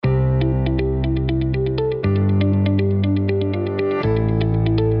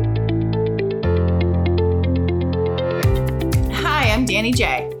Danny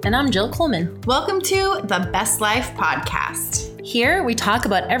J. And I'm Jill Coleman. Welcome to the Best Life Podcast. Here we talk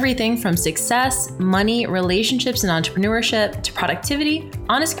about everything from success, money, relationships, and entrepreneurship to productivity,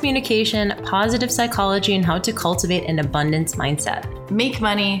 honest communication, positive psychology, and how to cultivate an abundance mindset. Make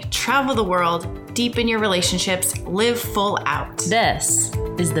money, travel the world, deepen your relationships, live full out. This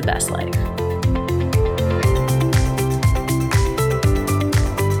is the best life.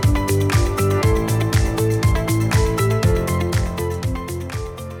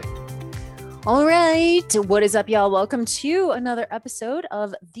 All right. What is up, y'all? Welcome to another episode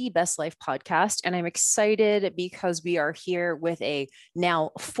of the Best Life Podcast. And I'm excited because we are here with a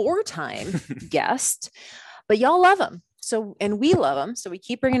now 4-time guest, but y'all love him. And we love him. So we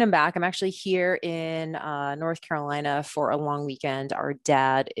keep bringing him back. I'm actually here in North Carolina for a long weekend. Our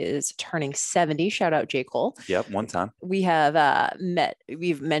dad is turning 70. Shout out J. Cole. Yep. One time. We have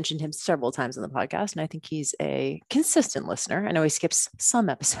we've mentioned him several times on the podcast, and I think he's a consistent listener. I know he skips some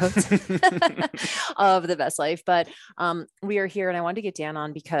episodes of The Best Life, but we are here, and I wanted to get Dan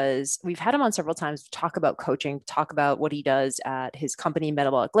on because we've had him on several times to talk about coaching, talk about what he does at his company,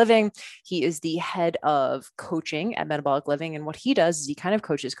 Metabolic Living. He is the head of coaching at Metabolic Living, and what he does is he kind of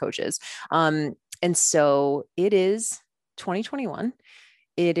coaches coaches. And so it is 2021.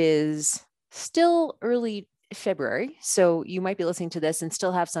 It is still early February. So you might be listening to this and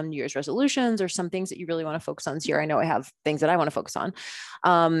still have some New Year's resolutions or some things that you really want to focus on this year. I know I have things that I want to focus on.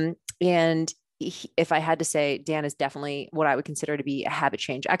 And if I had to say, Dan is definitely what I would consider to be a habit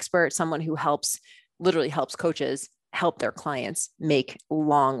change expert, someone who literally helps coaches help their clients make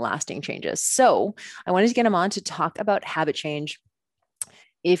long-lasting changes. So I wanted to get him on to talk about habit change.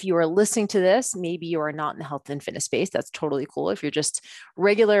 If you are listening to this, maybe you are not in the health and fitness space. That's totally cool. If you're just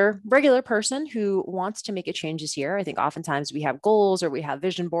regular person who wants to make a change this year, I think oftentimes we have goals or we have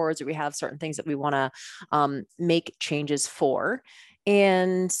vision boards or we have certain things that we want to make changes for.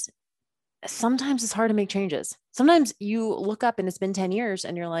 And sometimes it's hard to make changes. Sometimes you look up and it's been 10 years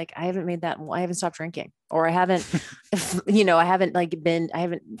and you're like, I haven't stopped drinking, or I haven't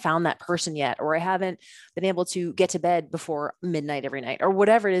found that person yet, or I haven't been able to get to bed before midnight every night, or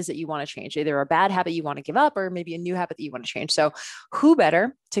whatever it is that you want to change, either a bad habit you want to give up, or maybe a new habit that you want to change. So who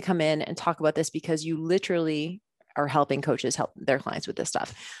better to come in and talk about this, because you literally are helping coaches help their clients with this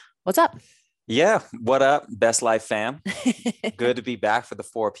stuff. What's up? Yeah. What up, Best Life fam? Good to be back for the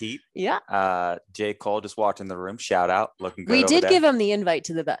 4-peat. Yeah. J. Cole just walked in the room. Shout out. Looking good. We did give him the invite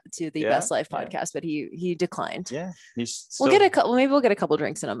to the Best Life podcast, but he declined. Yeah. Maybe we'll get a couple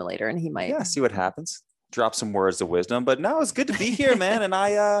drinks in him later and he might. See what happens. Drop some words of wisdom. But no, it's good to be here, man. And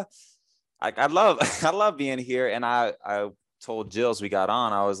I love being here. And I told Jill as we got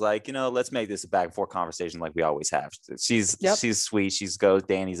on, I was like, let's make this a back and forth conversation like we always have. She's sweet.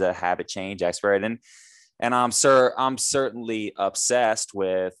 Danny's a habit change expert. And I'm certainly obsessed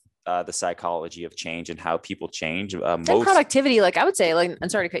with the psychology of change and how people change. And productivity, I would say, I'm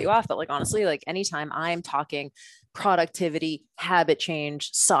sorry to cut you off, but honestly, anytime I'm talking productivity, habit change,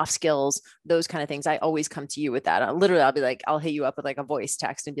 soft skills, those kind of things, I always come to you with that. I'll be like, I'll hit you up with a voice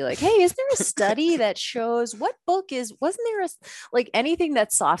text and be like, hey, is there a study that shows wasn't there anything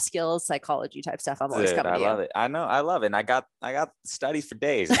that's soft skills, psychology type stuff? I'm always coming to you. I love it. I know. I love it. And I got studies for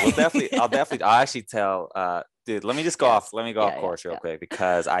days. I'll actually tell, dude, let me just go off. Let me go off course real quick,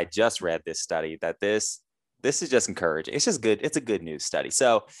 because I just read this study that this is just encouraging. It's just good. It's a good news study.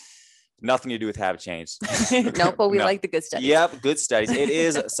 So nothing to do with habit change. No, but we like the good studies. Yep. Good studies. It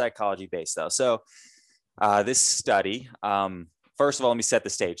is psychology based though. So this study, first of all, let me set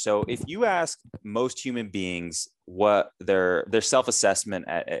the stage. So if you ask most human beings what their self-assessment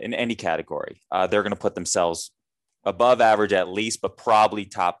in any category, they're going to put themselves above average at least, but probably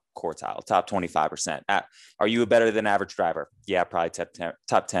top quartile, top 25%. Are you a better than average driver? Yeah, probably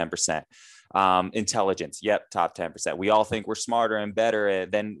top 10%. Intelligence. Yep. Top 10%. We all think we're smarter and better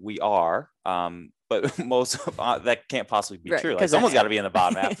than we are. But most of that can't possibly be true. Someone's got to be in the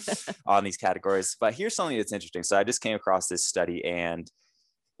bottom half on these categories. But here's something that's interesting. So I just came across this study and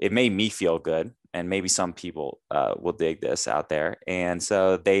it made me feel good. And maybe some people will dig this out there. And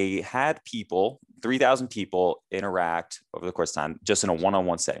so they had 3,000 people interact over the course of time, just in a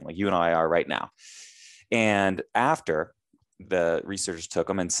one-on-one setting, like you and I are right now. And after, the researchers took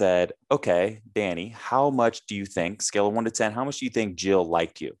them and said, okay, Danny, how much do you think, scale of 1 to 10, how much do you think Jill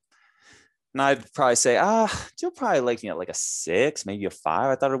liked you? And I'd probably say, Jill probably liked me at a 6, maybe a 5.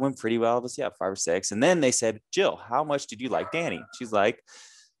 I thought it went pretty well, but 5 or 6. And then they said, Jill, how much did you like Danny? She's like,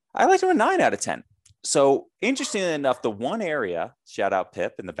 I liked her a 9 out of 10. So interestingly enough, the one area, shout out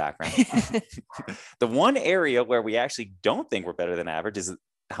Pip in the background, the one area where we actually don't think we're better than average is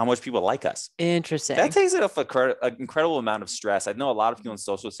how much people like us. Interesting. That takes it off an incredible amount of stress. I know a lot of people in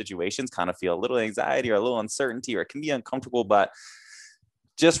social situations kind of feel a little anxiety or a little uncertainty, or it can be uncomfortable, but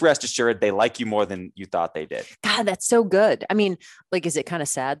just rest assured they like you more than you thought they did. God, that's so good. I mean, like, is it kind of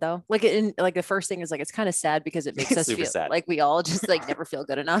sad though? Like, like the first thing is like, it's kind of sad because it makes us feel sad. like we all just like never feel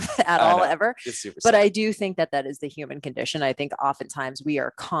good enough at all ever. It's super but sad. I do think that that is the human condition. I think oftentimes we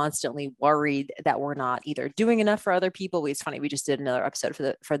are constantly worried that we're not either doing enough for other people. It's funny. We just did another episode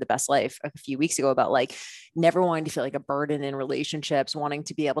for the Best Life a few weeks ago about like never wanting to feel like a burden in relationships, wanting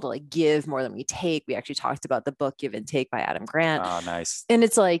to be able to like give more than we take. We actually talked about the book Give and Take by Adam Grant. Oh, nice. And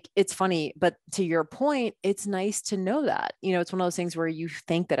it's like, it's funny, but to your point, it's nice to know that, you know, it's one of those things where you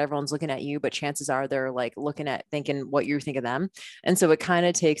think that everyone's looking at you, but chances are they're like thinking what you think of them. And so it kind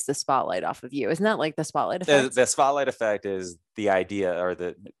of takes the spotlight off of you. Isn't that like the spotlight effect? The spotlight effect is the idea, or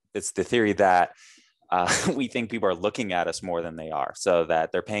it's the theory that we think people are looking at us more than they are, so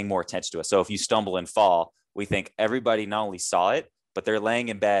that they're paying more attention to us. So if you stumble and fall, we think everybody not only saw it, but they're laying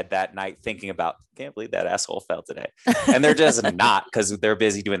in bed that night thinking about, can't believe that asshole fell today. And they're just not, because they're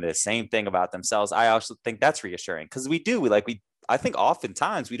busy doing the same thing about themselves. I also think that's reassuring, because I think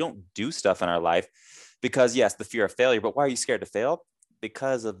oftentimes we don't do stuff in our life because, yes, the fear of failure, but why are you scared to fail?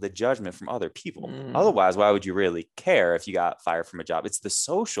 Because of the judgment from other people. Otherwise, why would you really care if you got fired from a job? It's the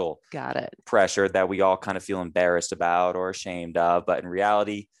social pressure that we all kind of feel embarrassed about or ashamed of. But in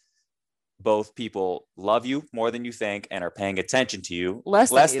reality, both people love you more than you think and are paying attention to you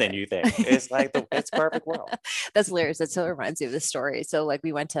less than you think. It's like it's perfect world. That's hilarious. That so reminds me of this story. So like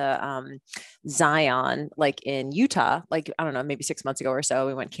we went to Zion, like in Utah, like, I don't know, maybe 6 months ago or so.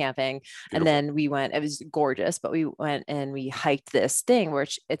 We went camping. Beautiful. And then it was gorgeous, but we went and we hiked this thing,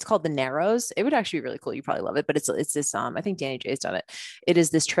 which it's called the Narrows. It would actually be really cool. You probably love it, but it's this, I think Danny J's done it. It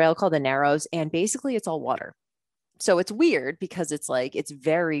is this trail called the Narrows, and basically it's all water. So it's weird because it's like, it's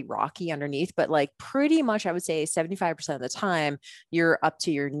very rocky underneath, but like pretty much I would say 75% of the time you're up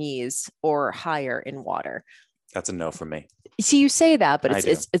to your knees or higher in water. That's a no from me. See, you say that, but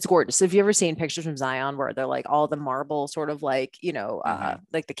it's gorgeous. So have you ever seen pictures from Zion where they're like all the marble sort of like, you know,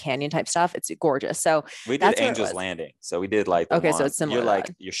 like the canyon type stuff? It's gorgeous. So we did Angel's Landing. So we did like, so it's similar.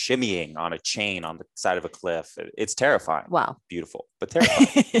 You're shimmying on a chain on the side of a cliff. It's terrifying. Wow. Beautiful, but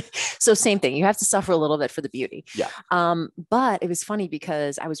terrifying. So same thing. You have to suffer a little bit for the beauty. Yeah. But it was funny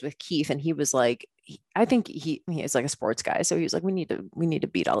because I was with Keith and he was like, I think he is like a sports guy. So he was like, we need to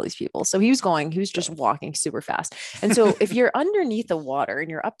beat all these people. So he was just walking super fast. And so if you're underneath the water and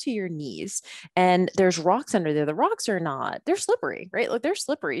you're up to your knees and there's rocks under there, the rocks they're slippery, right? Like they're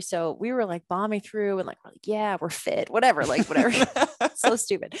slippery. So we were like bombing through and we're like, yeah, we're fit, whatever. So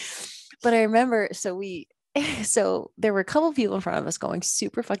stupid. But I remember, so there were a couple of people in front of us going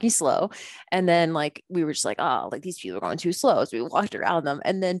super fucking slow. And then like, we were just like, oh, like these people are going too slow. So we walked around them.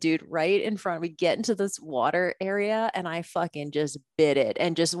 And then dude, right in front, we get into this water area and I fucking just bit it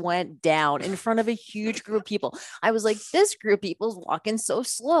and just went down in front of a huge group of people. I was like, this group of people's walking so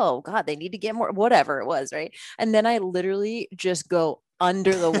slow. God, they need to get more, whatever it was. Right. And then I literally just go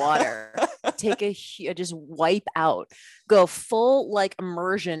under the water, just wipe out, go full like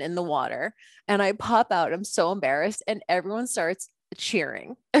immersion in the water. And I pop out. I'm so embarrassed. And everyone starts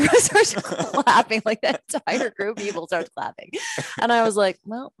cheering. Everyone starts clapping, like that entire group of people starts clapping. And I was like,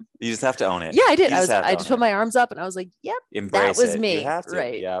 well, you just have to own it. Yeah, I did. I just put my arms up and I was like, yep, embrace that was it. me. You have to.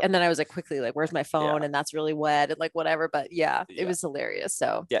 Right. Yep. And then I was like, quickly, like, where's my phone? And that's really wet and like whatever. But it was hilarious.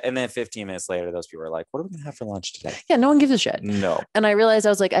 So yeah. And then 15 minutes later, those people were like, what are we gonna have for lunch today? Yeah, no one gives a shit. No. And I realized I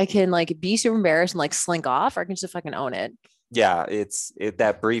was like, I can like be super embarrassed and like slink off, or I can just fucking own it. Yeah, it's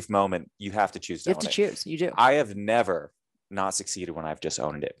that brief moment. You have to choose. You have to choose. You do. I have never not succeeded when I've just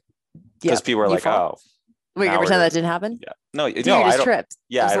owned it. Because people are like, oh. Wait, you pretend that didn't happen? Yeah. No, I don't. Tripped.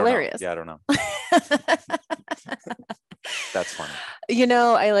 Yeah, it's I don't hilarious. know. Yeah, I don't know. That's funny. You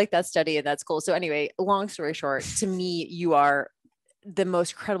know, I like that study and that's cool. So anyway, long story short, to me, you are the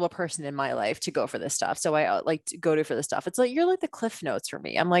most credible person in my life to go for this stuff. So I like to go to for this stuff. It's like, you're like the Cliff Notes for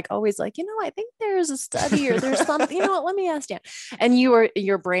me. I'm like, always like, you know, I think there's a study or there's something, you know what, let me ask Dan. And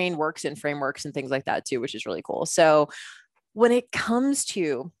your brain works in frameworks and things like that too, which is really cool. So when it comes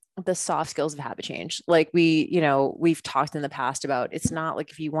to the soft skills of habit change, like we've talked in the past about, it's not like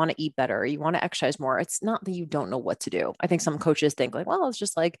if you want to eat better or you want to exercise more, it's not that you don't know what to do. I think some coaches think like, well, it's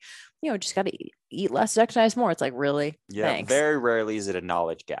just like, you know, just got to eat less, exercise more. It's like, really? Yeah. Thanks. Very rarely is it a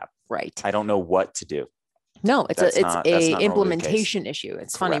knowledge gap. Right. I don't know what to do. No, it's a implementation issue.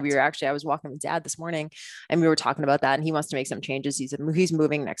 It's Correct. Funny. I was walking with Dad this morning and we were talking about that and he wants to make some changes. He's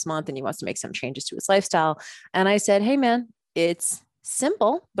moving next month and he wants to make some changes to his lifestyle. And I said, hey man, it's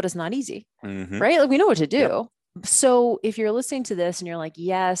simple, but it's not easy, right? Like we know what to do. So if you're listening to this and you're like,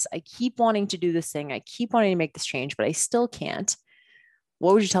 yes, I keep wanting to do this thing, I keep wanting to make this change, but I still can't,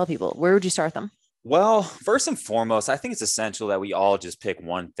 what would you tell people? Where would you start them? Well, first and foremost, I think it's essential that we all just pick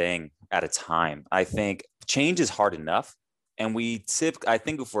one thing at a time. I think change is hard enough. And I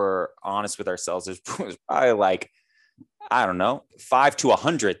think if we're honest with ourselves, there's probably like, I don't know, 5 to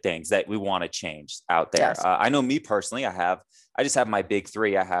 100 things that we want to change out there. Yes. I know me personally, I just have my big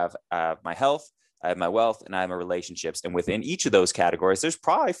three. I have my health, I have my wealth, and I have my relationships. And within each of those categories, there's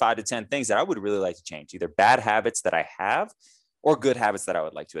probably 5 to 10 things that I would really like to change, either bad habits that I have or good habits that I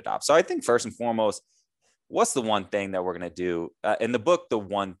would like to adopt. So I think first and foremost, what's the one thing that we're going to do in the book? The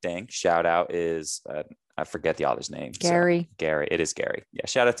one thing, shout out, is I forget the author's name. Gary. So, Gary. It is Gary. Yeah.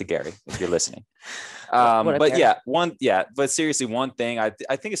 Shout out to Gary if you're listening. But Gary. But seriously, one thing I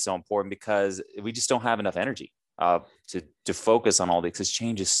think is so important because we just don't have enough energy to focus on all this, because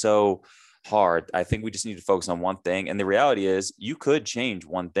change is so hard. I think we just need to focus on one thing. And the reality is you could change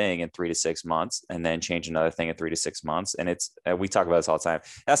one thing in 3 to 6 months and then change another thing in 3 to 6 months. And we talk about this all the time.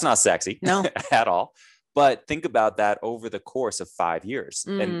 That's not sexy. No. At all. But think about that over the course of 5 years.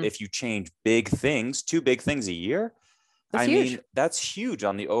 And if you change big things, 2 big things a year, That's huge. that's huge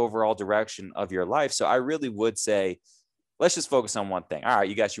on the overall direction of your life. So I really would say, let's just focus on one thing. All right,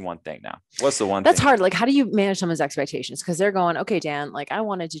 you got your one thing now. What's the one That's thing? hard. Like, how do you manage someone's expectations? Because they're going, okay, Dan, like I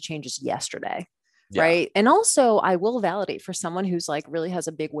wanted to change this yesterday. Yeah. Right. And also I will validate for someone who's like really has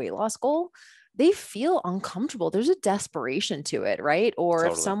a big weight loss goal, they feel uncomfortable. There's a desperation to it. Right. Or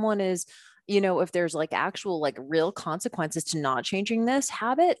if Totally. someone is, if there's like actual, like real consequences to not changing this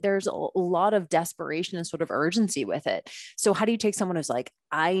habit, there's a lot of desperation and sort of urgency with it. So how do you take someone who's like,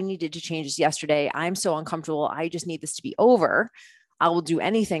 I needed to change this yesterday, I'm so uncomfortable, I just need this to be over, I will do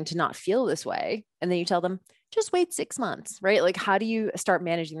anything to not feel this way. And then you tell them, just wait 6 months, right? Like, how do you start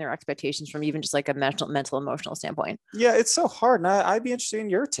managing their expectations from even just like a mental, emotional standpoint? Yeah, it's so hard. And I'd be interested in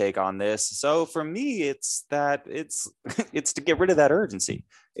your take on this. So for me, it's it's to get rid of that urgency.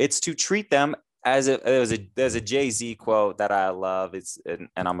 It's to treat them as there's a Jay-Z quote that I love. And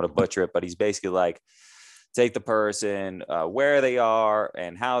I'm going to butcher it, but he's basically like, take the person where they are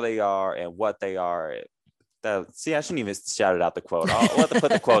and how they are and what they are. I shouldn't even shout it out the quote. I'll have to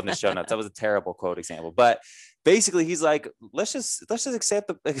put the quote in the show notes. That was a terrible quote example, but basically he's like, let's just accept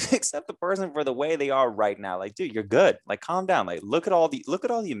the person for the way they are right now. Like, dude, you're good. Like, calm down. Like, look at all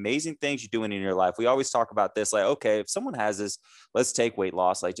the amazing things you're doing in your life. We always talk about this. Like, okay, if someone has this, let's take weight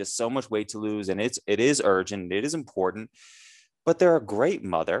loss, like just so much weight to lose. And it is urgent. It is important, but they're a great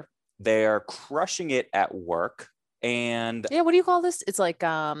mother. They're crushing it at work. And yeah, what do you call this? It's like,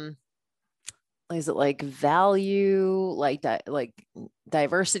 is it like value, like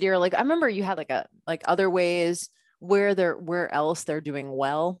diversity, or like, I remember you had like other ways where else they're doing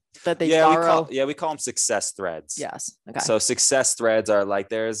well that they borrow. We call them success threads. Yes. Okay. So success threads are like,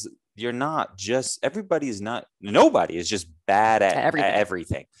 nobody is just bad at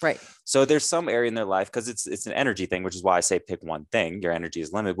everything. Right. So there's some area in their life, because it's an energy thing, which is why I say pick one thing. Your energy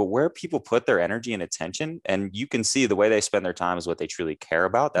is limited, but where people put their energy and attention, and you can see the way they spend their time is what they truly care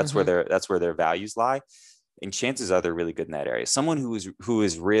about. That's where their values lie. And chances are they're really good in that area. Someone who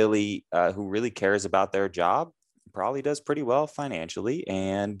really cares about their job probably does pretty well financially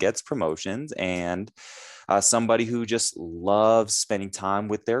and gets promotions, and somebody who just loves spending time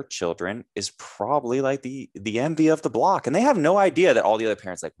with their children is probably like the envy of the block. And they have no idea that all the other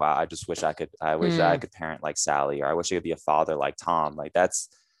parents like, wow, I wish I could parent like Sally, or I wish I could be a father like Tom. Like that's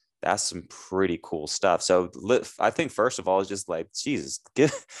some pretty cool stuff. So I think first of all, it's just like, Jesus,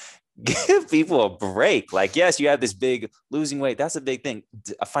 give people a break. Like, yes, you have this big losing weight. That's a big thing.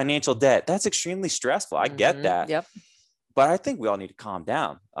 A financial debt. That's extremely stressful. I get that. Yep. But I think we all need to calm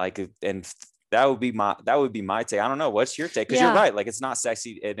down. Like, and that would be my take. I don't know. What's your take? Because you're right. Like, it's not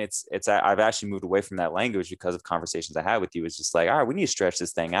sexy. And I've actually moved away from that language because of conversations I had with you. It's just like, all right, we need to stretch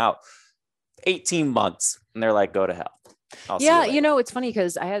this thing out 18 months. And they're like, go to hell. Yeah. It's funny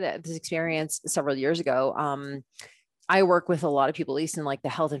because I had this experience several years ago. I work with a lot of people, at least in like the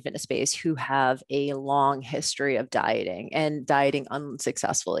health and fitness space, who have a long history of dieting and dieting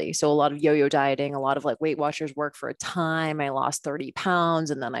unsuccessfully. So a lot of yo-yo dieting, a lot of like Weight Watchers work for a time. I lost 30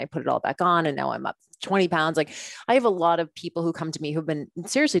 pounds and then I put it all back on and now I'm up 20 pounds. Like, I have a lot of people who come to me who've been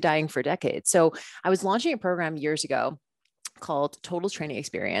seriously dieting for decades. So I was launching a program years ago called Total Training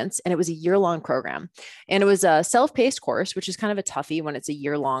Experience. And it was a year-long program. And it was a self-paced course, which is kind of a toughie when it's a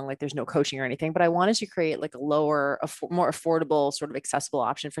year-long, like there's no coaching or anything, but I wanted to create like a more affordable, sort of accessible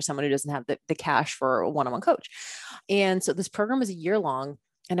option for someone who doesn't have the cash for a one-on-one coach. And so this program was a year-long.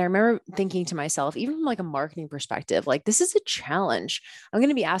 And I remember thinking to myself, even from like a marketing perspective, like, this is a challenge. I'm going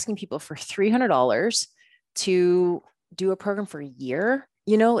to be asking people for $300 to do a program for a year.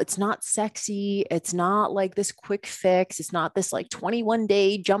 You know, it's not sexy. It's not like this quick fix. It's not this like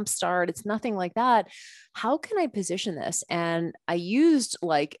 21-day jumpstart. It's nothing like that. How can I position this? And I used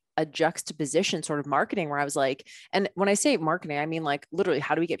like a juxtaposition sort of marketing where I was like, and when I say marketing, I mean like literally,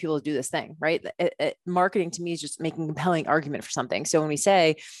 how do we get people to do this thing? Right. Marketing to me is just making a compelling argument for something. So when we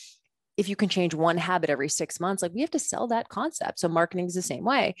say, if you can change one habit every 6 months, like we have to sell that concept. So marketing is the same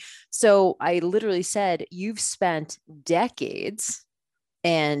way. So I literally said, you've spent decades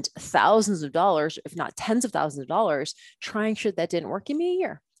and thousands of dollars, if not tens of thousands of dollars, trying shit that didn't work. Give me a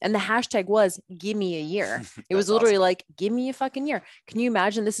year. And the hashtag was, give me a year. It was literally awesome. Like, give me a fucking year. Can you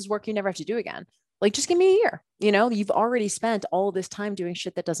imagine this is work you never have to do again? Like, just give me a year. You know, you've already spent all this time doing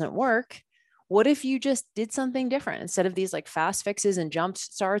shit that doesn't work. What if you just did something different instead of these like fast fixes and jump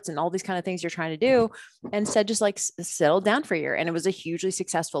starts and all these kind of things you're trying to do, and instead just like settle down for a year? And it was a hugely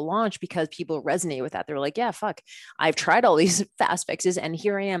successful launch because people resonate with that. They're like, yeah, fuck, I've tried all these fast fixes and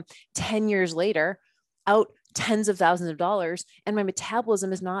here I am 10 years later out tens of thousands of dollars and my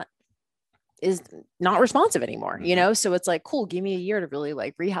metabolism is not responsive anymore, you know? So it's like, cool, give me a year to really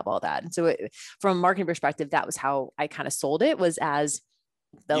like rehab all that. And so from a marketing perspective, that was how I kind of sold it, was as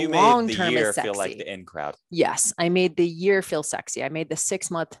the long term is sexy. Feel like the in crowd. Yes. I made the year feel sexy. I made the 6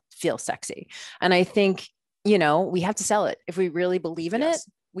 month feel sexy. And I think, you know, we have to sell it. If we really believe in it,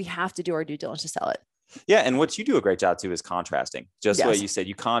 we have to do our due diligence to sell it. Yeah. And what you do a great job too is contrasting. Just what you said,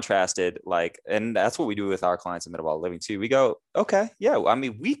 you contrasted like, and that's what we do with our clients in Metabolic Living too. We go, okay, yeah, I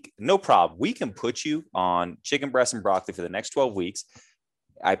mean, no problem. We can put you on chicken breast and broccoli for the next 12 weeks.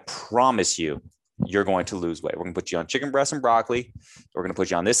 I promise you're going to lose weight. We're going to put you on chicken breast and broccoli. We're going to put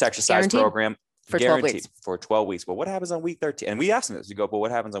you on this exercise program for 12 weeks. For 12 weeks. But what happens on week 13? And we asked them this. We go, but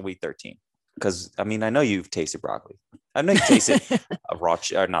what happens on week 13? Because I mean, I know you've tasted broccoli. I know you've tasted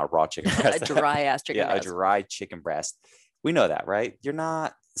not raw chicken breast. A dry ass chicken breast. A dry chicken breast. We know that, right? You're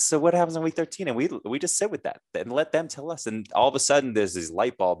not. So what happens on week 13? And we just sit with that and let them tell us. And all of a sudden there's these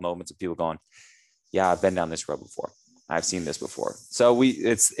light bulb moments of people going, yeah, I've been down this road before. I've seen this before. So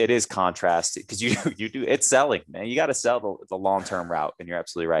it is contrast because you do it's selling, man. You got to sell the long-term route. And you're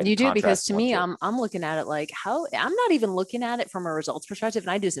absolutely right. You do, because to me, I'm looking at it like I'm not even looking at it from a results perspective.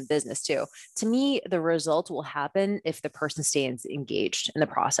 And I do this in business too. To me, the results will happen if the person stays engaged in the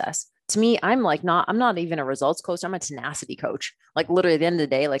process. To me, I'm not even a results coach. I'm a tenacity coach. Like literally at the end of the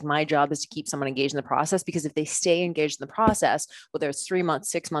day, like my job is to keep someone engaged in the process, because if they stay engaged in the process, whether it's 3 months,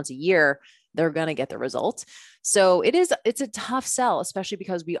 6 months, a year, they're going to get the results. So it's a tough sell, especially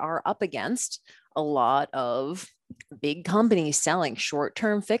because we are up against a lot of big companies selling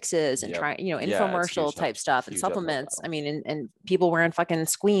short-term fixes and trying, infomercial type stuff and supplements. I mean, and people wearing fucking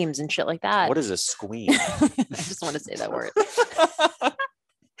squeams and shit like that. What is a squeam? I just want to say that word.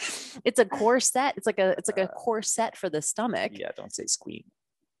 It's a corset. It's like a corset for the stomach. Yeah. Don't say squeam.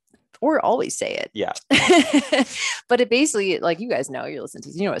 Or always say it. Yeah. But it basically, like you guys know, you're listening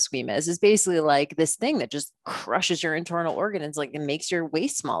to, you know what a squeam is basically like this thing that just crushes your internal organs, like it makes your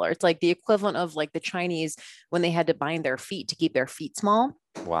waist smaller. It's like the equivalent of like the Chinese when they had to bind their feet to keep their feet small.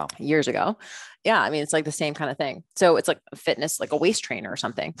 Wow. Years ago. Yeah. I mean, it's like the same kind of thing. So it's like a fitness, like a waist trainer or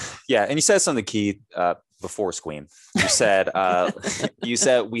something. Yeah. And you said something key before squeam. You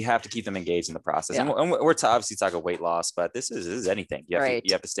said we have to keep them engaged in the process. Yeah. And we're obviously talking weight loss, but this is anything. You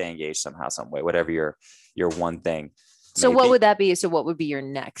have to stay engaged somehow, some way, whatever your one thing. So what would that be? So what would be your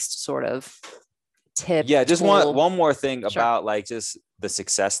next sort of tip? Yeah. Just one more thing about like just the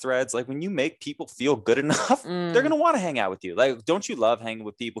success threads. Like when you make people feel good enough, they're going to want to hang out with you. Like, don't you love hanging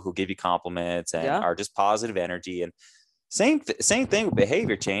with people who give you compliments and are just positive energy? And same thing with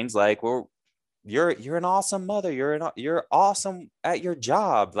behavior change. Like, you're an awesome mother. You're awesome at your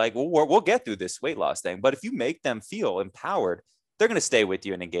job. Like we'll get through this weight loss thing. But if you make them feel empowered, they're going to stay with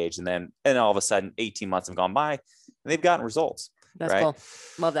you and engage. And all of a sudden 18 months have gone by and they've gotten results. That's cool.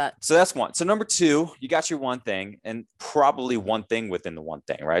 Love that. So that's one. So number two, you got your one thing and probably one thing within the one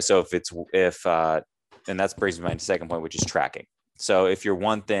thing, right? So and that brings me to my second point, which is tracking. So if your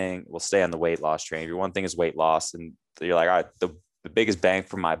one thing will stay on the weight loss train, if your one thing is weight loss and you're like, all right, the biggest bang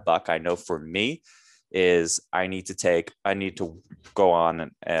for my buck, I know for me is I need to go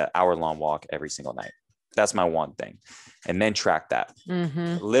on an hour-long walk every single night. That's my one thing. And then track that.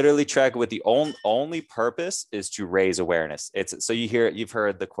 Mm-hmm. Literally track it with the only purpose is to raise awareness. So you've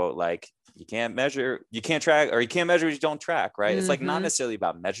heard the quote, like, you can't measure, you can't track, or you can't measure what you don't track, right? It's like not Mhm. necessarily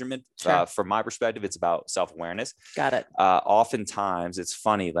about measurement. Sure. From my perspective, it's about self-awareness. Got it. Oftentimes it's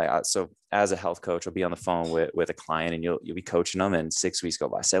funny, like, so as a health coach, I'll be on the phone with a client, and you'll be coaching them, and 6 weeks go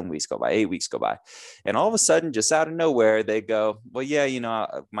by, 7 weeks go by, 8 weeks go by. And all of a sudden, just out of nowhere, they go, well, yeah,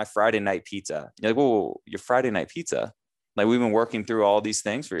 my Friday night pizza. You're like, whoa, your Friday night pizza? Like, we've been working through all these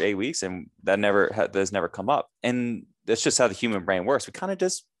things for 8 weeks, and that has never come up. And that's just how the human brain works.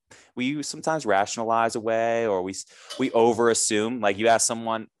 We sometimes rationalize away, or we over assume. Like, you ask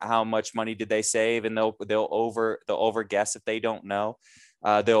someone how much money did they save, and they'll over guess if they don't know.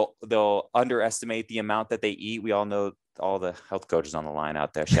 They'll underestimate the amount that they eat. We all know, all the health coaches on the line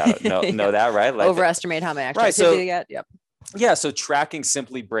out there, shout out, know that, right? Like, overestimate how many right, activity they get. Yep. Yeah. So tracking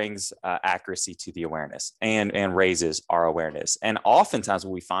simply brings accuracy to the awareness and raises our awareness. And oftentimes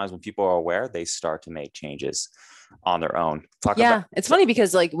what we find is when people are aware, they start to make changes on their own. It's funny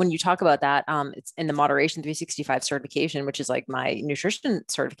because, like, when you talk about that, it's in the Moderation 365 certification, which is like my nutrition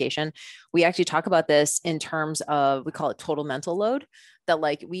certification. We actually talk about this in terms of, we call it total mental load. That,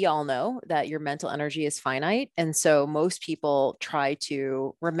 like, we all know that your mental energy is finite. And so most people try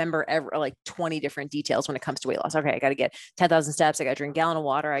to remember like 20 different details when it comes to weight loss. Okay, I got to get 10,000 steps. I got to drink a gallon of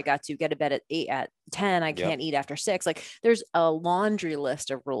water. I got to get to bed at 8, at 10. I can't eat after 6. Like, there's a laundry list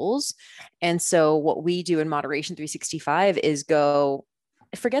of rules. And so what we do in Moderation 365 is go,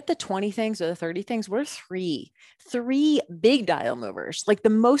 forget the 20 things or the 30 things. We're three big dial movers, like the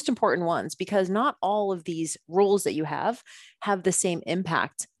most important ones, because not all of these rules that you have the same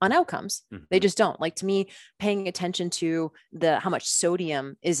impact on outcomes. Mm-hmm. They just don't. Like, to me, paying attention to how much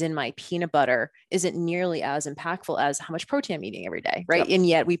sodium is in my peanut butter isn't nearly as impactful as how much protein I'm eating every day. Right. Yep. And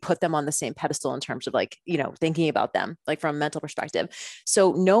yet we put them on the same pedestal in terms of, like, thinking about them, like, from a mental perspective.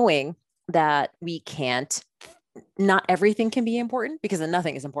 So knowing that not everything can be important, because then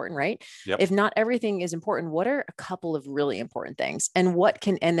nothing is important, right? Yep. If not everything is important, what are a couple of really important things, and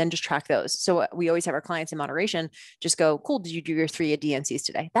then just track those. So we always have our clients in Moderation just go, cool, did you do your 3 DNCs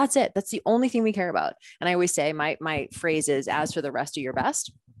today? That's it. That's the only thing we care about. And I always say, my phrase is, as for the rest, do your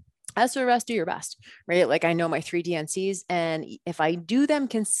best. As for the rest, do your best, right? Like, I know my 3 DNCs, and if I do them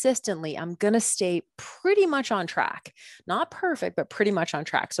consistently, I'm going to stay pretty much on track, not perfect, but pretty much on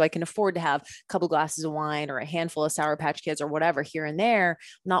track. So I can afford to have a couple glasses of wine or a handful of Sour Patch Kids or whatever here and there.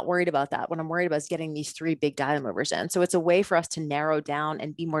 I'm not worried about that. What I'm worried about is getting these 3 big dial movers in. So it's a way for us to narrow down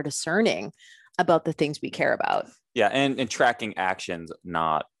and be more discerning about the things we care about. Yeah. And tracking actions,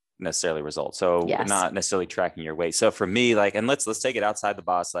 not necessarily results. So not necessarily tracking your weight. So for me, like, and let's take it outside the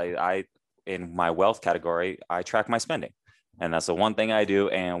box. I in my wealth category, I track my spending, and that's the one thing I do.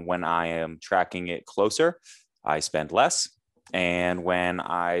 And when I am tracking it closer, I spend less. And when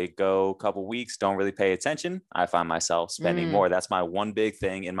I go a couple weeks, don't really pay attention, I find myself spending more. That's my one big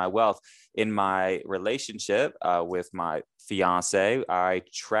thing in my wealth. In my relationship with my fiance, I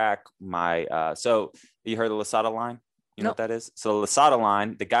track my, so you heard the Lasada line? You know what that is? So the Lasada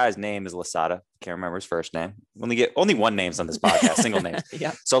line, the guy's name is Lasada. Can't remember his first name. Only one names on this podcast, single names.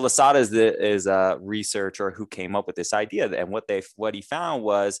 Yeah. So Lasada is a researcher who came up with this idea. And what he found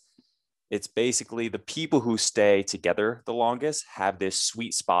was, it's basically the people who stay together the longest have this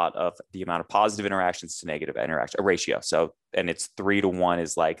sweet spot of the amount of positive interactions to negative interaction, a ratio. So, and it's 3-to-1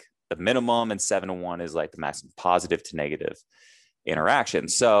 is like the minimum, and 7-to-1 is like the maximum positive to negative interaction.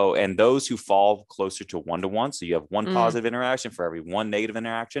 So, and those who fall closer to 1-to-1, so you have one positive interaction for every one negative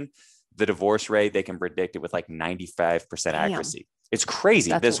interaction, the divorce rate, they can predict it with like 95% accuracy. It's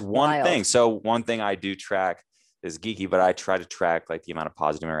crazy. That's this one wild thing. So one thing I do track is geeky, but I try to track like the amount of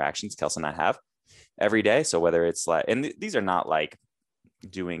positive interactions Kelsey and I have every day. So whether it's like, and these are not like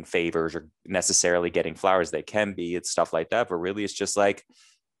doing favors or necessarily getting flowers, they can be, it's stuff like that, but really it's just like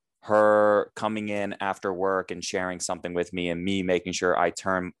her coming in after work and sharing something with me, and me making sure I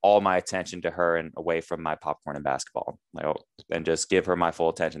turn all my attention to her and away from my popcorn and basketball, and just give her my full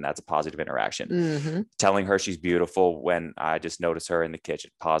attention. That's a positive interaction. Mm-hmm. Telling her she's beautiful when I just notice her in the kitchen,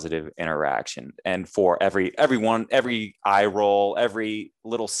 positive interaction. And for every eye roll, every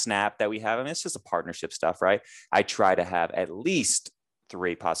little snap that we have, I mean, it's just a partnership stuff, right? I try to have at least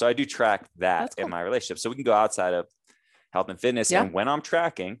 3 positive. So I do track that in my relationship. So we can go outside of health and fitness. And when I'm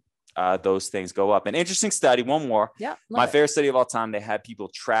tracking, those things go up. An interesting study, one more. My favorite study of all time, they had people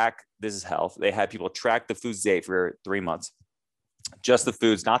track, this is health, they had people track the foods they ate for 3 months. Just the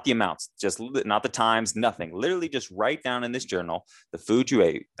foods, not the amounts, just not the times, nothing. Literally just write down in this journal the food you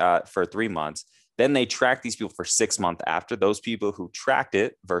ate for 3 months. Then they tracked these people for 6 months after. Those people who tracked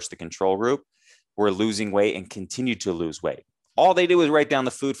it versus the control group were losing weight and continued to lose weight. all they did was write down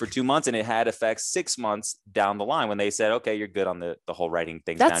the food for 2 months, and it had effects 6 months down the line when they said, okay, you're good on the whole writing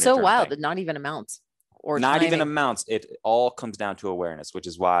things. That's so wild that not even amounts or not timing. even amounts. It all comes down to awareness, which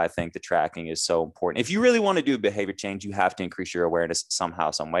is why I think the tracking is so important. If you really want to do behavior change, you have to increase your awareness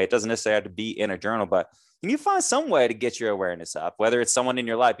somehow, some way. It doesn't necessarily have to be in a journal, but you find some way to get your awareness up, whether it's someone in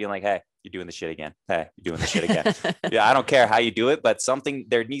your life being like, hey, you're doing the shit again. Hey, you're doing the shit again. Yeah, I don't care how you do it, but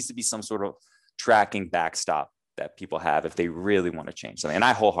there needs to be some sort of tracking backstop that people have if they really want to change something. And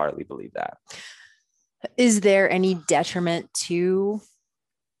I wholeheartedly believe that. Is there any detriment to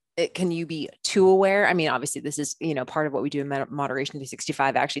it? Can you be too aware? I mean, obviously this is, part of what we do in Moderation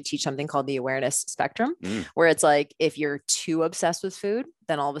 365, actually teach something called the awareness spectrum, where it's like, if you're too obsessed with food,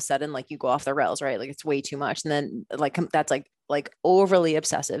 then all of a sudden, like, you go off the rails, right? Like, it's way too much. And then that's like overly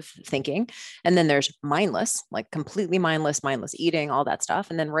obsessive thinking. And then there's mindless, like completely mindless eating, all that stuff.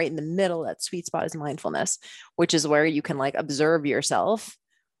 And then right in the middle, that sweet spot is mindfulness, which is where you can like observe yourself,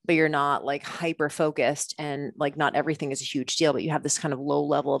 but you're not like hyper focused, and like not everything is a huge deal, but you have this kind of low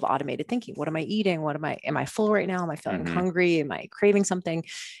level of automated thinking. What am I eating? Am I full right now? Am I feeling hungry? Am I craving something?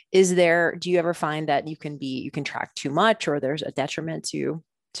 Do you ever find that you can track too much, or there's a detriment to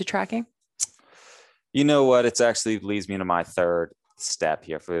tracking? You know what? It's actually leads me to my third step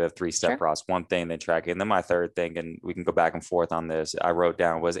here for the 3-step Sure. process. One thing, then tracking. And then my third thing, and we can go back and forth on this, I wrote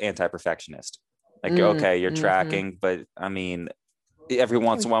down, was anti-perfectionist. Like, okay, you're tracking, but I mean, every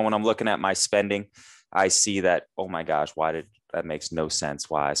once in a while when I'm looking at my spending, I see that, oh my gosh, that makes no sense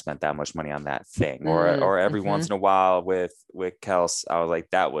why I spent that much money on that thing. Or every once in a while with Kels, I was like,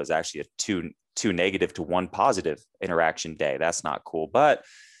 that was actually a two negative to one positive interaction day. That's not cool. But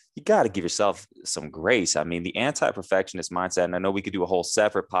you got to give yourself some grace. I mean, the anti-perfectionist mindset, and I know we could do a whole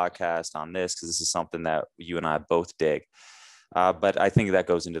separate podcast on this because this is something that you and I both dig. But I think that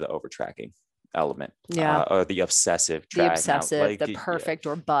goes into the over-tracking element, or the obsessive track. The perfect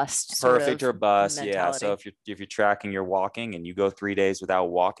or bust. Perfect or bust. Mentality. Yeah. So if you're tracking your walking and you go 3 days without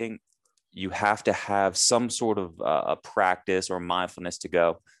walking, you have to have some sort of a practice or mindfulness to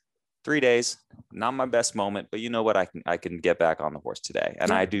go 3 days, not my best moment, but you know what? I can get back on the horse today.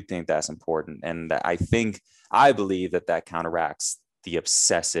 And I do think that's important. And I believe that counteracts the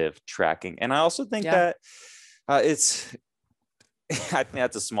obsessive tracking. And I also think that I think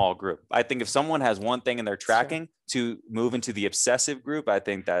that's a small group. I think if someone has one thing and they're tracking to move into the obsessive group, I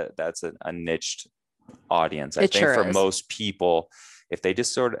think that's a niched audience. I think for most people, if they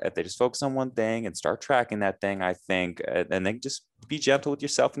just focus on one thing and start tracking that thing, I think, and then just be gentle with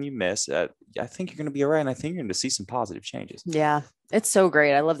yourself when you miss, I think you're going to be all right. And I think you're going to see some positive changes. Yeah. It's so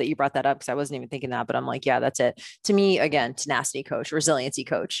great. I love that you brought that up, because I wasn't even thinking that, but I'm like, yeah, that's it. To me, again, tenacity coach, resiliency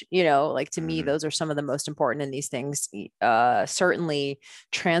coach, like to me, those are some of the most important, and these things certainly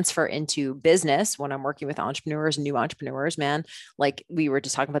transfer into business when I'm working with entrepreneurs, new entrepreneurs, man. Like we were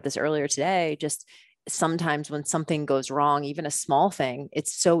just talking about this earlier today, just sometimes when something goes wrong, even a small thing,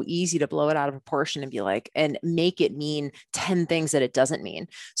 it's so easy to blow it out of proportion and be like, and make it mean 10 things that it doesn't mean.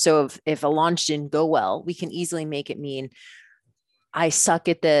 So if a launch didn't go well, we can easily make it mean, I suck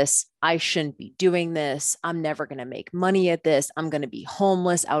at this. I shouldn't be doing this. I'm never going to make money at this. I'm going to be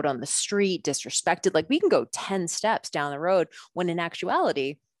homeless out on the street, disrespected. Like we can go 10 steps down the road, when in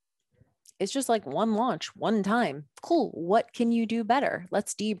actuality, it's just like one launch, one time. Cool. What can you do better?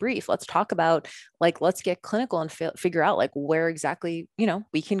 Let's debrief. Let's talk about, like, let's get clinical and figure out like where exactly,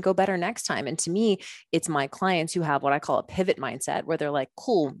 we can go better next time. And to me, it's my clients who have what I call a pivot mindset, where they're like,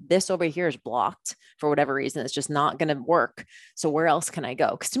 cool, this over here is blocked for whatever reason. It's just not going to work. So where else can I go?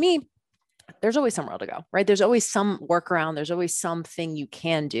 Because to me, there's always somewhere to go, right? There's always some workaround. There's always something you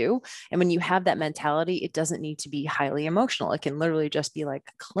can do. And when you have that mentality, it doesn't need to be highly emotional. It can literally just be like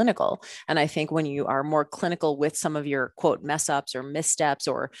clinical. And I think when you are more clinical with some of your quote mess ups or missteps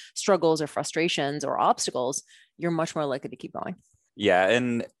or struggles or frustrations or obstacles, you're much more likely to keep going. Yeah.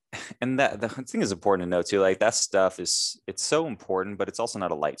 And that the thing is important to know too, like that stuff it's so important, but it's also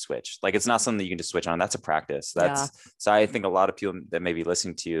not a light switch. Like it's not something that you can just switch on. That's a practice. So I think a lot of people that may be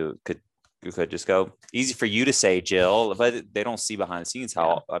listening to you could just go, easy for you to say, Jill, but they don't see behind the scenes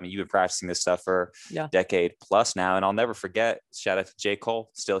how, I mean, you've been practicing this stuff for a decade plus now. And I'll never forget, shout out to J. Cole,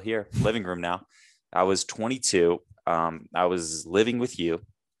 still here, living room now. I was 22. I was living with you,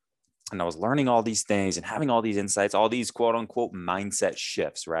 and I was learning all these things and having all these insights, all these quote unquote mindset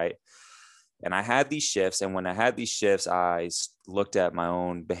shifts. Right. And I had these shifts. And when I had these shifts, I looked at my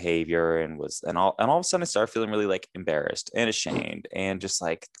own behavior and all of a sudden I started feeling really like embarrassed and ashamed and just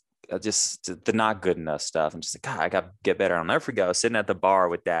like, just the not good enough stuff. I'm just like, God, I got to get better. I'll never forget. I was sitting at the bar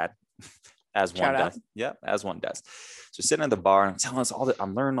with Dad, As one does. Yeah, as one does. So sitting at the bar and telling us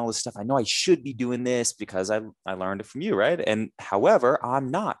I'm learning all this stuff. I know I should be doing this because I learned it from you, right? And however, I'm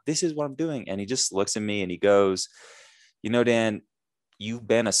not. This is what I'm doing. And he just looks at me and he goes, Dan, you've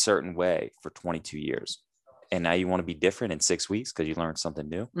been a certain way for 22 years. And now you want to be different in 6 weeks because you learned something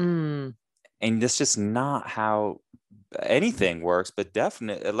new. And that's just not how anything works, but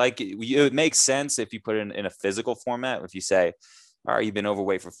definitely like it makes sense if you put it in a physical format. If you say, all right, you've been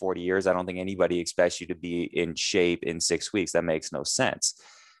overweight for 40 years. I don't think anybody expects you to be in shape in 6 weeks. That makes no sense.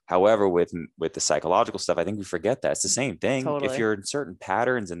 However, with the psychological stuff, I think we forget that it's the same thing. Totally. If you're in certain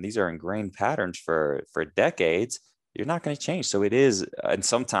patterns and these are ingrained patterns for decades, you're not going to change. So it is. And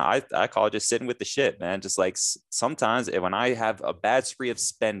sometimes I call it just sitting with the shit, man. Just like sometimes when I have a bad spree of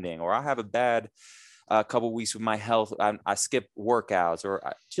spending or I have a bad couple of weeks with my health, I skip workouts or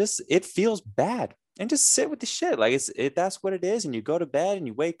it feels bad. And just sit with the shit. Like that's what it is. And you go to bed and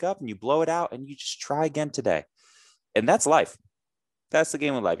you wake up and you blow it out and you just try again today. And that's life. That's the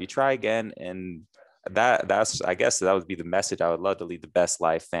game of life. You try again. And I guess that would be the message I would love to lead the Best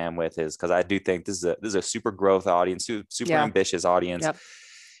Life fam with, is because I do think this is a super growth audience, super ambitious audience. Yep.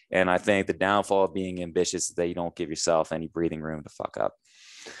 And I think the downfall of being ambitious is that you don't give yourself any breathing room to fuck up.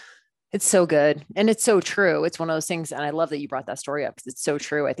 It's so good. And it's so true. It's one of those things. And I love that you brought that story up because it's so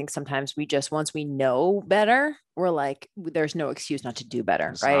true. I think sometimes once we know better, we're like, there's no excuse not to do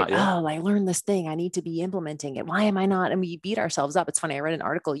better, right? I learned this thing. I need to be implementing it. Why am I not? And we beat ourselves up. It's funny. I read an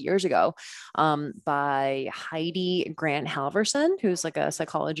article years ago by Heidi Grant Halverson, who's like a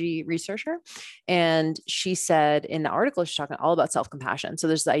psychology researcher. And she said in the article, she's talking all about self-compassion. So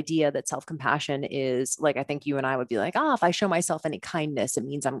there's the idea that self-compassion is like, I think you and I would be like, if I show myself any kindness, it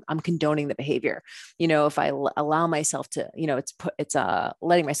means I'm condoning the behavior. If I allow myself to, it's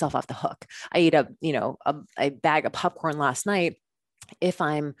letting myself off the hook. I ate a bag of popcorn last night. If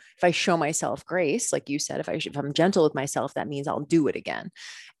I show myself grace, like you said, if I'm gentle with myself, that means I'll do it again.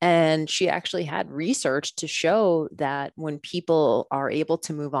 And she actually had research to show that when people are able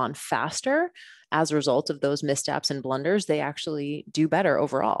to move on faster as a result of those missteps and blunders, they actually do better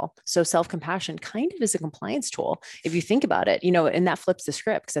overall. So self-compassion kind of is a compliance tool. If you think about it, and that flips the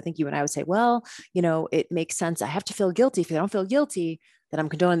script. Because I think you and I would say, well, it makes sense. I have to feel guilty. If I don't feel guilty, then I'm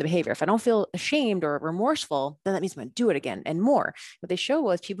condoning the behavior. If I don't feel ashamed or remorseful, then that means I'm going to do it again and more. What they show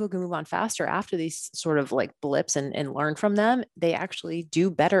was people who can move on faster after these sort of like blips and learn from them, they actually do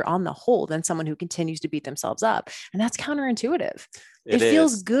better on the whole than someone who continues to beat themselves up. And that's counterintuitive. It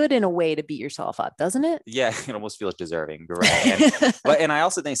feels good in a way to beat yourself up, doesn't it? Yeah, it almost feels deserving. You're right. And I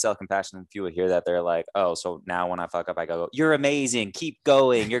also think self-compassion, when people hear that, they're like, oh, so now when I fuck up, I go, you're amazing, keep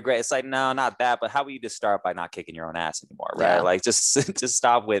going, you're great. It's like, no, not that. But how about you just start by not kicking your own ass anymore, right? Yeah. Like just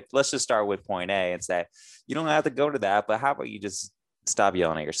stop let's just start with point A and say, you don't have to go to that, but how about you just stop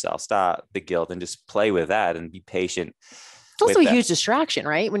yelling at yourself, stop the guilt, and just play with that and be patient. It's also a huge distraction,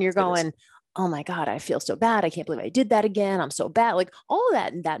 right? When you're going, oh my God, I feel so bad. I can't believe I did that again. I'm so bad. Like all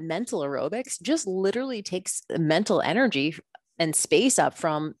of that mental aerobics just literally takes mental energy and space up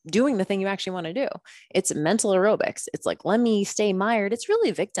from doing the thing you actually want to do. It's mental aerobics. It's like, let me stay mired. It's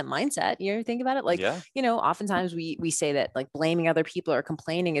really a victim mindset. You ever think about it? Like, oftentimes we say that like blaming other people or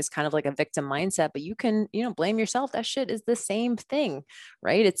complaining is kind of like a victim mindset, but you can, blame yourself. That shit is the same thing,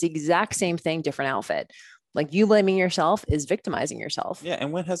 right? It's the exact same thing, different outfit. Like you blaming yourself is victimizing yourself. Yeah.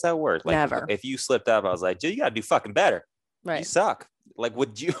 And when has that worked? Like, never. If you slipped up, I was like, dude, you got to do fucking better. Right. You suck. Like,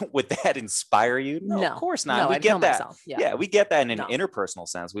 would that inspire you? No, of course not. We I'd get that. Myself. Yeah. We get that in an interpersonal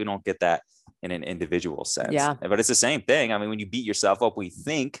sense. We don't get that in an individual sense. Yeah. But it's the same thing. I mean, when you beat yourself up, we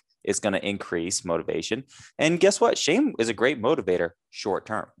think it's going to increase motivation. And guess what? Shame is a great motivator short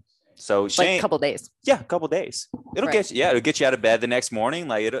term. So shame, like a couple days. Yeah, a couple days. It'll get you. Yeah, it'll get you out of bed the next morning.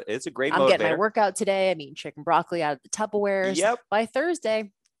 Like it's a great motivator. I'm getting my workout today. I'm eating chicken broccoli out of the Tupperwares. Yep. By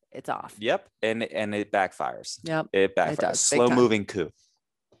Thursday, it's off. Yep. And it backfires. Yep. It backfires. It does. Slow moving coup.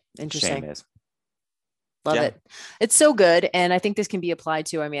 Interesting. Shame is. Love it. It's so good. And I think this can be applied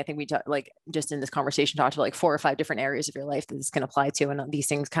to, I think we just in this conversation talked about like 4 or 5 different areas of your life that this can apply to. And these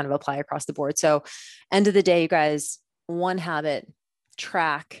things kind of apply across the board. So end of the day, you guys, one habit,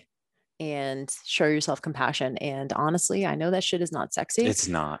 track and show yourself compassion. And honestly, I know that shit is not sexy. It's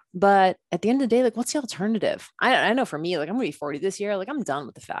not. But at the end of the day, like, what's the alternative? I know for me, like, I'm gonna be 40 this year. Like, I'm done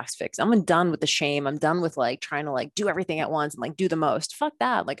with the fast fix. I'm done with the shame. I'm done with like trying to like do everything at once and like do the most. Fuck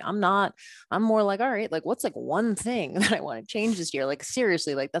that. Like, I'm more like, all right, like, what's like one thing that I want to change this year? Like,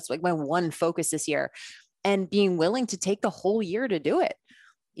 seriously, like, that's like my one focus this year, and being willing to take the whole year to do it.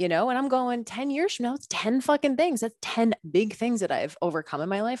 And I'm going 10 years from now, it's 10 fucking things. That's 10 big things that I've overcome in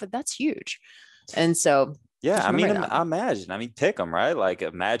my life. That's huge. And so Yeah, Just I mean, remembering that. imagine. I mean, pick them, right? Like,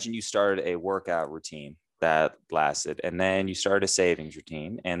 imagine you started a workout routine that lasted, and then you started a savings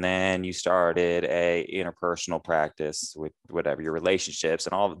routine, and then you started a interpersonal practice with whatever your relationships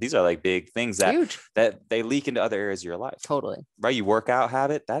and all. These are like big things that Huge. that they leak into other areas of your life. Totally. Right? You workout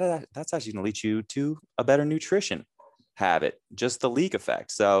habit that's actually going to lead you to a better nutrition habit. Just the leak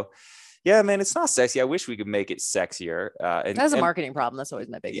effect. So. Yeah, man, it's not sexy. I wish we could make it sexier. That's a marketing problem. That's always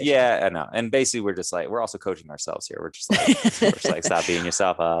my big issue. Yeah, I know. And basically, we're also coaching ourselves here. We're just like stop being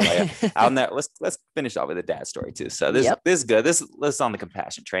yourself. Out there. Let's finish off with a dad story too. So this is good. This is on the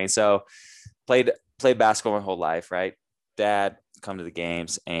compassion train. So played basketball my whole life, right? Dad come to the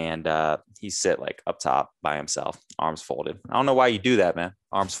games and he's sit like up top by himself, arms folded. I don't know why you do that, man.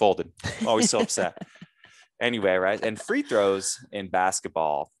 Arms folded. Always so upset. Anyway, right? And free throws in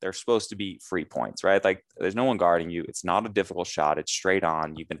basketball, they're supposed to be free points, right? Like there's no one guarding you. It's not a difficult shot. It's straight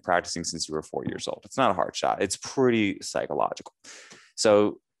on. You've been practicing since you were 4 years old. It's not a hard shot. It's pretty psychological.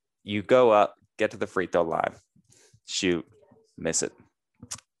 So you go up, get to the free throw line, shoot, miss it,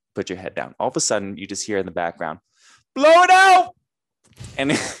 put your head down. All of a sudden, you just hear in the background, blow it out.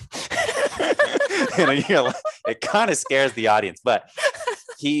 And you're like, it kind of scares the audience, but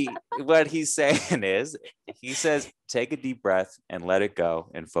what he's saying is he says, take a deep breath and let it go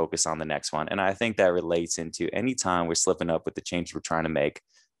and focus on the next one. And I think that relates into any time we're slipping up with the change we're trying to make,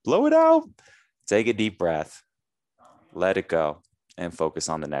 blow it out, take a deep breath, let it go and focus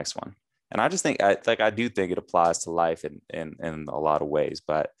on the next one. And I just think I do think it applies to life in a lot of ways,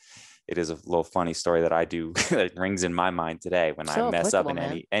 but it is a little funny story that I do that rings in my mind today when I mess up in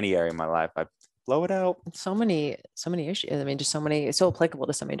any area of my life. I blow it out. So many issues. I mean, just it's so applicable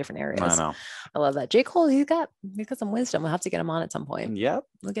to so many different areas. I know. I love that. J. Cole, he's got some wisdom. We'll have to get him on at some point. Yep.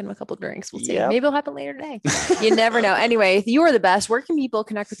 We'll get him a couple of drinks. We'll see. Yep. Maybe it'll happen later today. You never know. Anyway, you are the best. Where can people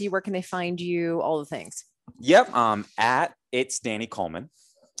connect with you? Where can they find you? All the things. Yep. At It's Danny Coleman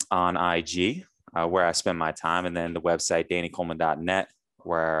on IG, where I spend my time, and then the website dannycoleman.net,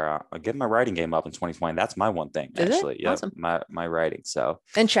 where I get my writing game up in 2020. That's my one thing, actually. Yeah, awesome. my writing. So,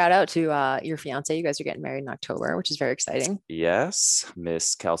 and shout out to your fiance. You guys are getting married in October, which is very exciting. Yes,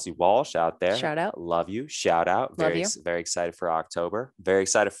 Miss Kelsey Walsh out there. Shout out. Love you. Shout out. Very excited for October. Very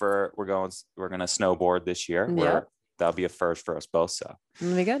excited for we're gonna snowboard this year. Yeah. That'll be a first for us both. So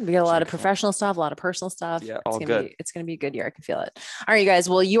it'll be good. We got a lot of professional stuff, a lot of personal stuff. Yeah, all good. It's going to be a good year. I can feel it. All right, you guys.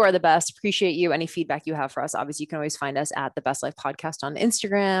 Well, you are the best. Appreciate you. Any feedback you have for us, obviously, you can always find us at The Best Life Podcast on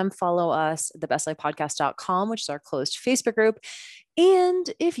Instagram. Follow us, thebestlifepodcast.com, which is our closed Facebook group. And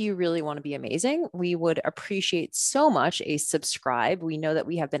if you really want to be amazing, we would appreciate so much a subscribe. We know that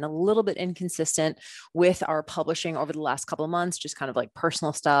we have been a little bit inconsistent with our publishing over the last couple of months, just kind of like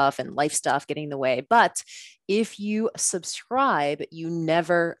personal stuff and life stuff getting in the way. But if you subscribe, you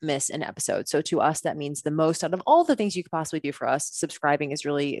never miss an episode. So to us, that means the most out of all the things you could possibly do for us. Subscribing is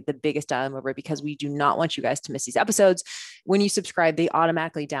really the biggest dial mover because we do not want you guys to miss these episodes. When you subscribe, they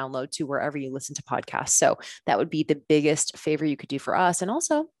automatically download to wherever you listen to podcasts. So that would be the biggest favor you could do for us. And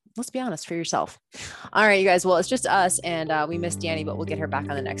also, let's be honest, for yourself. All right, you guys. Well, it's just us and we miss Danny, but we'll get her back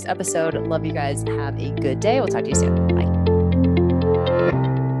on the next episode. Love you guys. Have a good day. We'll talk to you soon. Bye.